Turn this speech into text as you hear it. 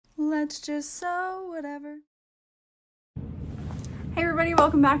let's just sew whatever. Hey everybody,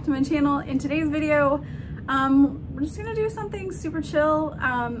 welcome back to my channel. In today's video, we're just gonna do something super chill.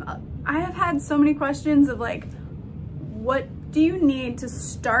 I have had so many questions of like, what do you need to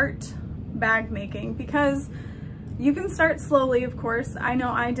start bag making? Because you can start slowly, of course. I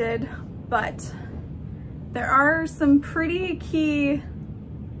know I did, but there are some pretty key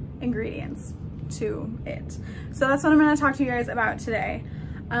ingredients to it. So that's what I'm gonna talk to you guys about today.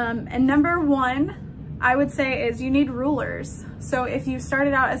 And number one, I would say, is you need rulers. So if you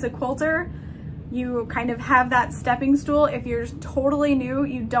started out as a quilter, you kind of have that stepping stool. If you're totally new,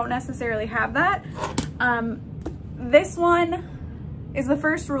 you don't necessarily have that. This one is the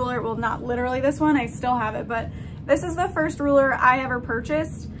first ruler, well, not literally this one, I still have it, but this is the first ruler I ever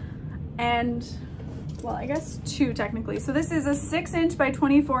purchased. And well, I guess two technically. So this is a 6" by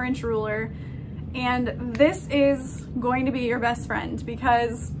 24" ruler. And this is going to be your best friend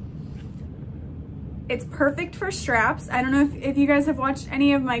because it's perfect for straps. I don't know if you guys have watched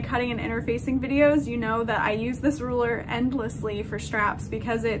any of my cutting and interfacing videos, you know that I use this ruler endlessly for straps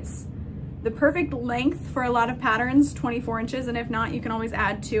because it's the perfect length for a lot of patterns, 24 inches, and if not, you can always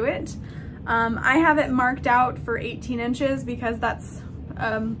add to it. I have it marked out for 18 inches because that's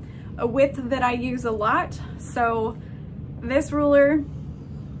a width that I use a lot. So this ruler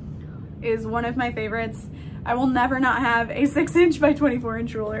is one of my favorites. I will never not have a 6" by 24"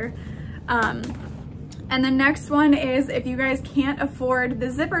 ruler. And the next one is, if you guys can't afford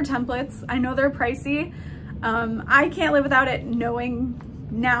the zipper templates, I know they're pricey. I can't live without it, knowing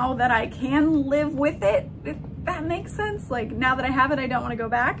now that I can live with it, if that makes sense. Like, now that I have it, I don't want to go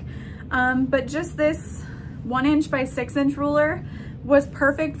back. But just this 1" by 6" ruler was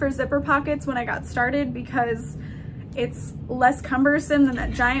perfect for zipper pockets when I got started because it's less cumbersome than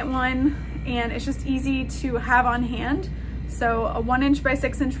that giant one, and it's just easy to have on hand. So a 1" by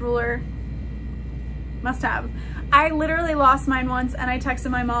 6" ruler, must have. I literally lost mine once, and I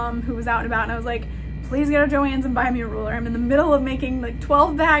texted my mom who was out and about, and I was like, please go to Joann's and buy me a ruler. I'm in the middle of making like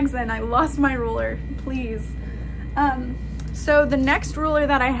 12 bags and I lost my ruler, please. So the next ruler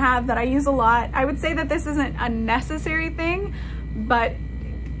that I have that I use a lot, I would say that this isn't a necessary thing, but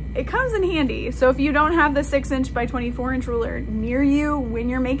it comes in handy. So if you don't have the 6" by 24" ruler near you when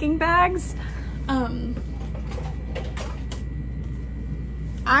you're making bags,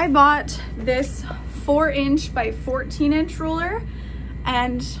 I bought this 4" by 14" ruler,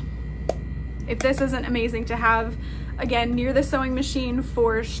 and if this isn't amazing to have, again, near the sewing machine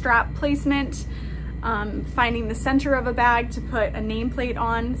for strap placement, finding the center of a bag to put a nameplate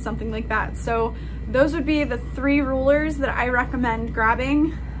on, something like that. So those would be the 3 rulers that I recommend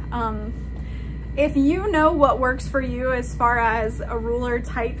grabbing. If you know what works for you as far as a ruler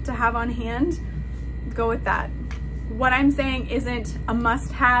type to have on hand, go with that. What I'm saying isn't a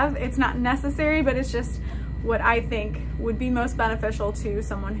must-have, it's not necessary, but it's just what I think would be most beneficial to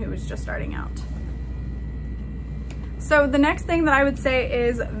someone who is just starting out. So the next thing that I would say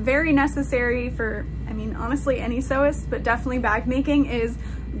is very necessary for, I mean, honestly, any sewist, but definitely bag making, is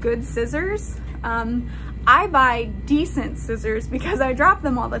good scissors. I buy decent scissors because I drop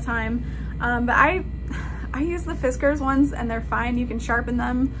them all the time, but I use the Fiskars ones and they're fine. You can sharpen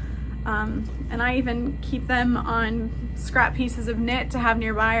them, and I even keep them on scrap pieces of knit to have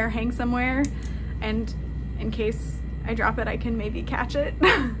nearby or hang somewhere, and in case I drop it, I can maybe catch it.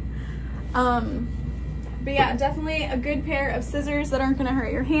 But yeah, definitely a good pair of scissors that aren't gonna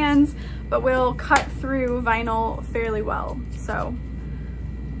hurt your hands, but will cut through vinyl fairly well. So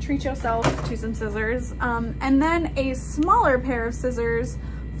treat yourself to some scissors. And then a smaller pair of scissors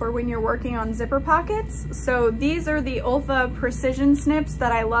for when you're working on zipper pockets. So these are the Olfa Precision Snips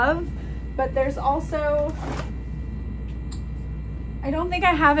that I love, but there's also, I don't think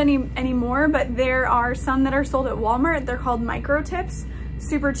I have any more, but there are some that are sold at Walmart. They're called micro tips,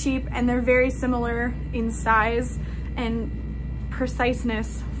 super cheap, and they're very similar in size and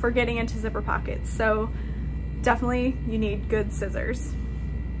preciseness for getting into zipper pockets. So definitely you need good scissors.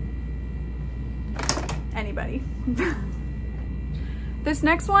 Anybody. This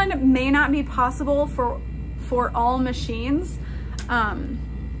next one may not be possible for all machines.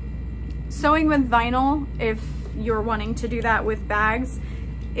 Sewing with vinyl, if you're wanting to do that with bags,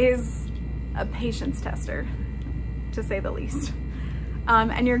 is a patience tester, to say the least.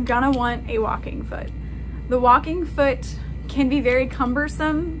 And you're gonna want a walking foot. The walking foot can be very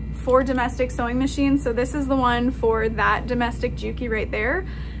cumbersome for domestic sewing machines, so this is the one for that domestic Juki right there.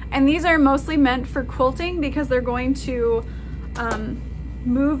 And these are mostly meant for quilting because they're going to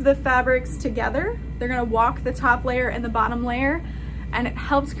move the fabrics together. They're gonna walk the top layer and the bottom layer, and it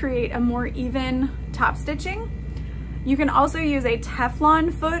helps create a more even top stitching. You can also use a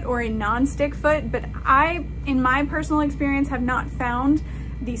Teflon foot or a non-stick foot, but I, in my personal experience, have not found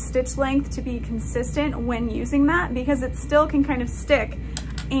the stitch length to be consistent when using that, because it still can kind of stick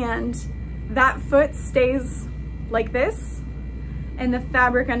and that foot stays like this and the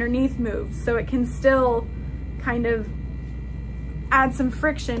fabric underneath moves. So it can still kind of add some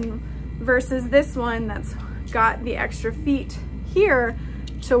friction versus this one that's got the extra feet here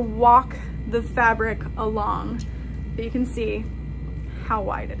to walk the fabric along. But you can see how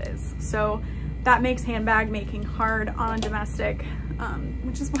wide it is. So that makes handbag making hard on domestic,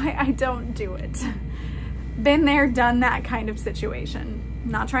 which is why I don't do it. Been there, done that kind of situation.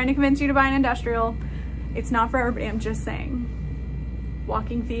 Not trying to convince you to buy an industrial. It's not for everybody, I'm just saying.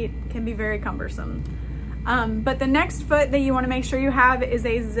 Walking feet can be very cumbersome. But the next foot that you want to make sure you have is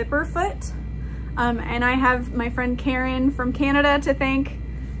a zipper foot. And I have my friend Karen from Canada to thank,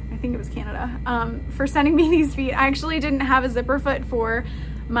 I think it was Canada, for sending me these feet. I actually didn't have a zipper foot for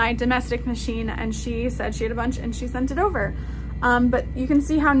my domestic machine, and she said she had a bunch and she sent it over. But you can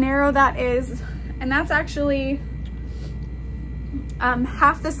see how narrow that is, and that's actually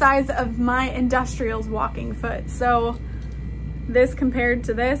half the size of my industrial's walking foot. So this compared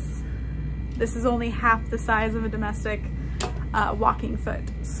to this is only half the size of a domestic walking foot.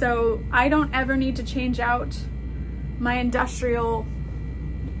 So I don't ever need to change out my industrial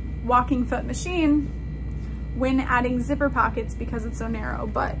walking foot machine when adding zipper pockets because it's so narrow.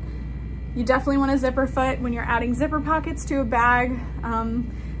 But you definitely want a zipper foot when you're adding zipper pockets to a bag.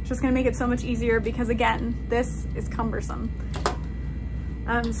 It's just gonna make it so much easier because, again, this is cumbersome.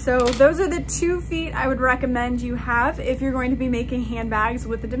 So those are the 2 feet I would recommend you have if you're going to be making handbags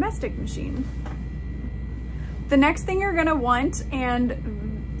with a domestic machine. The next thing you're gonna want,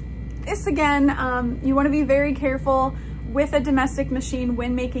 and this again, you wanna be very careful with a domestic machine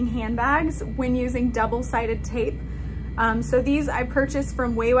when making handbags, when using double-sided tape. So these I purchased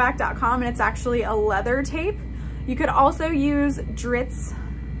from waywack.com, and it's actually a leather tape. You could also use Dritz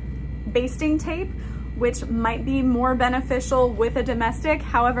basting tape, which might be more beneficial with a domestic,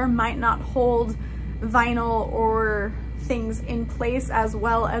 however, might not hold vinyl or things in place as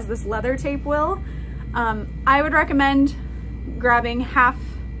well as this leather tape will. I would recommend grabbing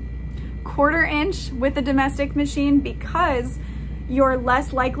 1/4 inch with a domestic machine because you're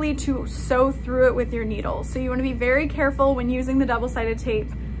less likely to sew through it with your needle. So you want to be very careful when using the double-sided tape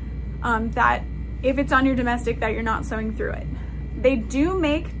that if it's on your domestic that you're not sewing through it. They do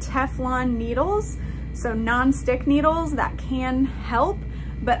make Teflon needles, so non-stick needles that can help,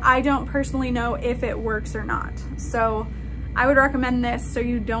 but I don't personally know if it works or not. So I would recommend this so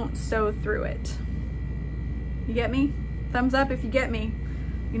you don't sew through it. You get me? Thumbs up if you get me.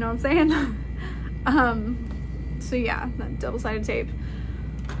 You know what I'm saying? So yeah, that double-sided tape,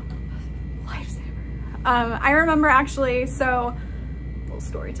 lifesaver. I remember actually, so little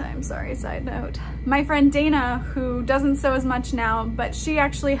story time, sorry, side note. My friend Dana, who doesn't sew as much now, but she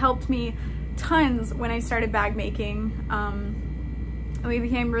actually helped me tons when I started bag making. We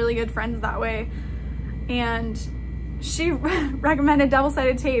became really good friends that way. And she recommended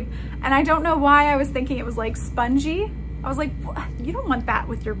double-sided tape. And I don't know why I was thinking it was like spongy. I was like, you don't want that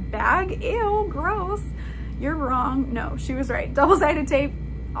with your bag. Ew, gross. You're wrong. No, she was right. Double-sided tape,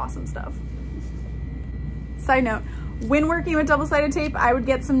 awesome stuff. Side note, when working with double-sided tape, I would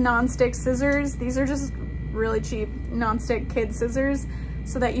get some non-stick scissors. These are just really cheap non-stick kid scissors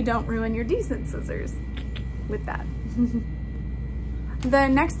so that you don't ruin your decent scissors with that. The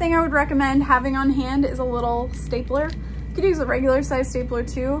next thing I would recommend having on hand is a little stapler. You could use a regular size stapler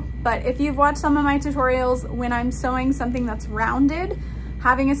too, but if you've watched some of my tutorials, when I'm sewing something that's rounded,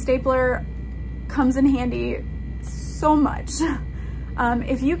 having a stapler comes in handy so much.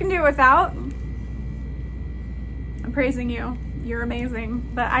 If you can do it without, I'm praising you. You're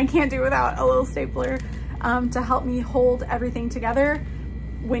amazing, but I can't do without a little stapler to help me hold everything together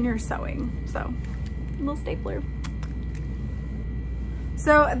when you're sewing. So, a little stapler.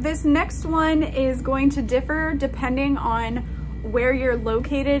 So this next one is going to differ depending on where you're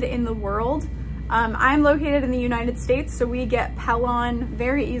located in the world. I'm located in the United States, so we get Pellon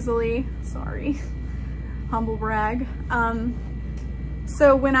very easily. Sorry, humble brag.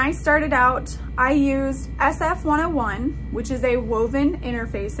 So when I started out, I used SF101, which is a woven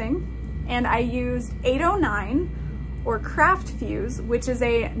interfacing, and I used 809 or Craft Fuse, which is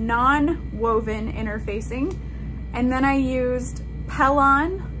a non-woven interfacing, and then I used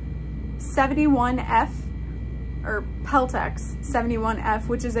Pellon 71F or Peltex 71F,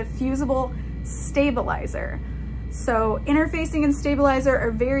 which is a fusible stabilizer. So interfacing and stabilizer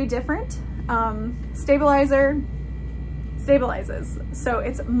are very different. Stabilizer stabilizes, so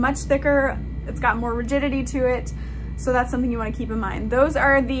it's much thicker, it's got more rigidity to it, So that's something you want to keep in mind. Those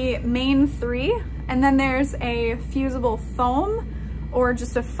are the main three. And then there's a fusible foam or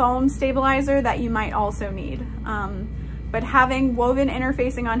just a foam stabilizer that you might also need. But having woven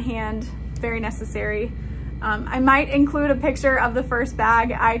interfacing on hand, very necessary. I might include a picture of the first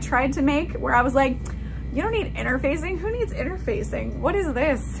bag I tried to make where I was like, you don't need interfacing? Who needs interfacing? What is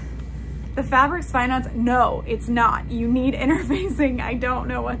this? The fabric's fine on, no, it's not. You need interfacing. I don't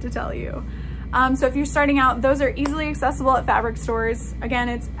know what to tell you. So if you're starting out, those are easily accessible at fabric stores. Again,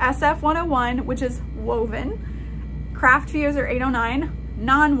 it's SF101, which is woven, Craft Fuse or 809,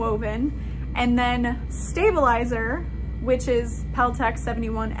 non-woven, and then Stabilizer, which is Peltex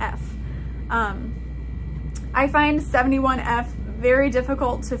 71F. I find 71F very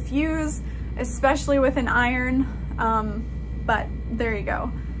difficult to fuse, especially with an iron, but there you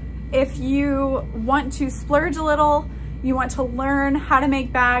go. If you want to splurge a little, you want to learn how to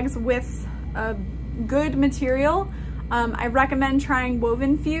make bags with a good material, I recommend trying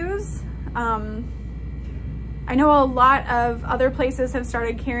woven fuse. I know a lot of other places have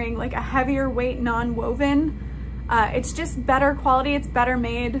started carrying like a heavier weight non-woven. It's just better quality, it's better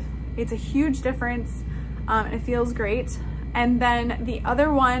made, it's a huge difference, and it feels great. And then the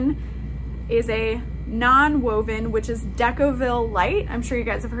other one is a non-woven, which is Decoville Light. I'm sure you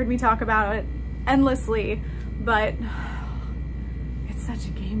guys have heard me talk about it endlessly, but it's such a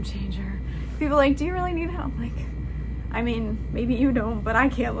game changer. People are like, do you really need it? I'm like, I mean, maybe you don't, but I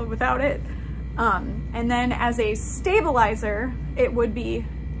can't live without it. And then as a stabilizer, it would be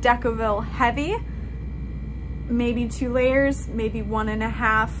Decoville Heavy, maybe 2 layers, maybe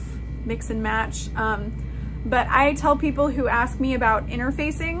 1.5, mix and match. But I tell people who ask me about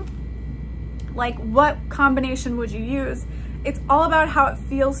interfacing, like, what combination would you use? It's all about how it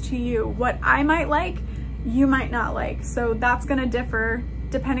feels to you. What I might like, you might not like. So that's gonna differ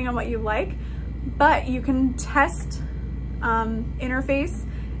depending on what you like, but you can test interface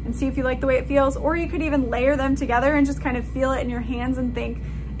and see if you like the way it feels, or you could even layer them together and just kind of feel it in your hands and think,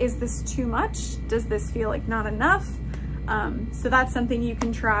 is this too much? Does this feel like not enough? So that's something you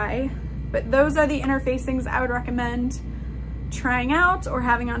can try. But those are the interfacings I would recommend trying out or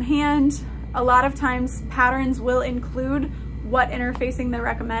having on hand. A lot of times patterns will include what interfacing they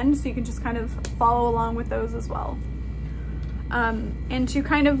recommend, so you can just kind of follow along with those as well. And to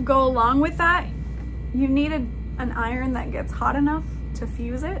kind of go along with that, you need an iron that gets hot enough to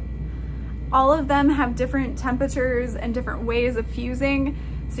fuse it. All of them have different temperatures and different ways of fusing,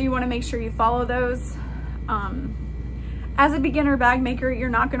 so you want to make sure you follow those. As a beginner bag maker, you're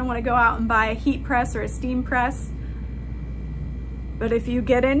not going to want to go out and buy a heat press or a steam press, but if you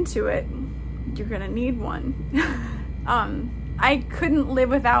get into it, you're gonna need one. I couldn't live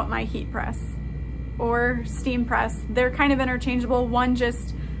without my heat press or steam press. They're kind of interchangeable. One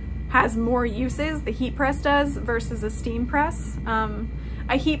just has more uses, the heat press does, versus a steam press.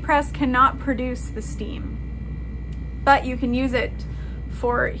 A heat press cannot produce the steam, but you can use it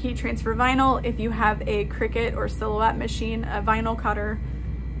for heat transfer vinyl if you have a Cricut or Silhouette machine, a vinyl cutter.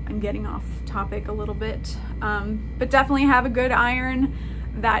 I'm getting off topic a little bit, but definitely have a good iron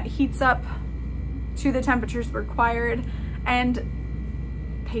that heats up to the temperatures required,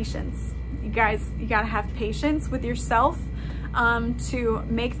 and patience. You guys, you gotta have patience with yourself to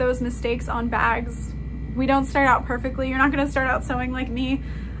make those mistakes on bags. We don't start out perfectly. You're not gonna start out sewing like me.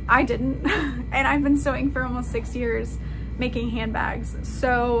 I didn't, and I've been sewing for almost 6 years, making handbags.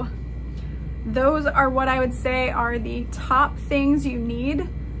 So those are what I would say are the top things you need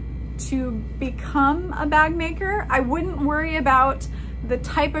to become a bag maker. I wouldn't worry about the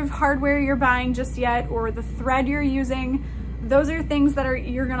type of hardware you're buying just yet or the thread you're using. Those are things that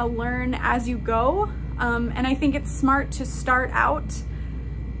you're gonna learn as you go. And I think it's smart to start out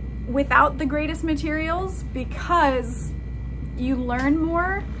without the greatest materials because you learn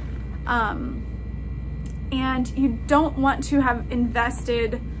more, and you don't want to have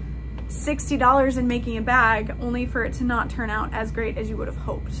invested $60 in making a bag only for it to not turn out as great as you would have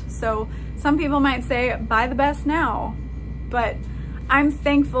hoped. So some people might say, buy the best now, but I'm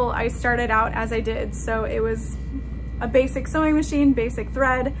thankful I started out as I did. So it was a basic sewing machine, basic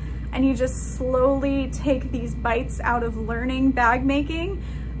thread, and you just slowly take these bites out of learning bag making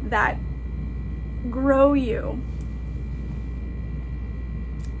that grow you.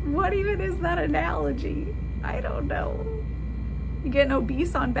 What even is that analogy? I don't know. You getting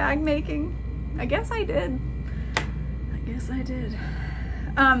obese on bag making? I guess I did. I guess I did.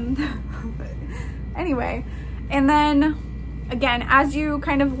 Anyway, and then again, as you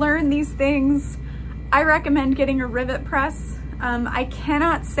kind of learn these things, I recommend getting a rivet press. I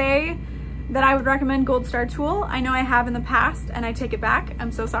cannot say that I would recommend Gold Star Tool. I know I have in the past and I take it back.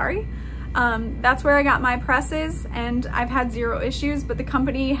 I'm so sorry. That's where I got my presses, and I've had zero issues, but the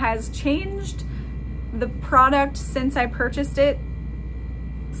company has changed the product since I purchased it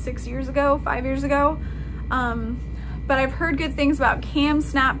 5 years ago. But I've heard good things about cam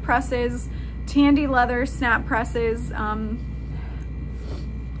snap presses, Tandy leather snap presses. I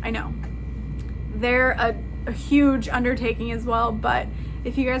know they're a huge undertaking as well, but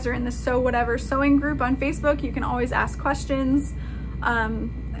if you guys are in the Sew Whatever sewing group on Facebook, you can always ask questions,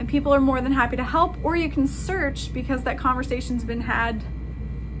 and people are more than happy to help, or you can search, because that conversation's been had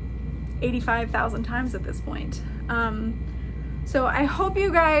 85,000 times at this point. So I hope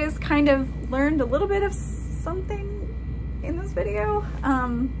you guys kind of learned a little bit of something in this video.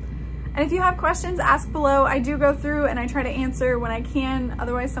 And if you have questions, ask below. I do go through and I try to answer when I can.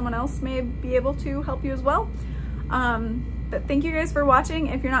 Otherwise, someone else may be able to help you as well. But thank you guys for watching.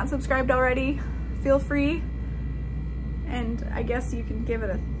 If you're not subscribed already, feel free. And I guess you can give it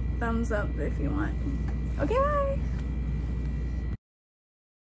a thumbs up if you want. Okay, bye.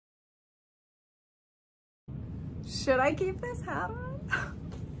 Should I keep this hat on?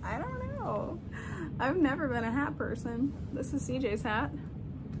 I don't know. I've never been a hat person. This is CJ's hat.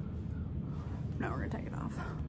 No, we're gonna take it off.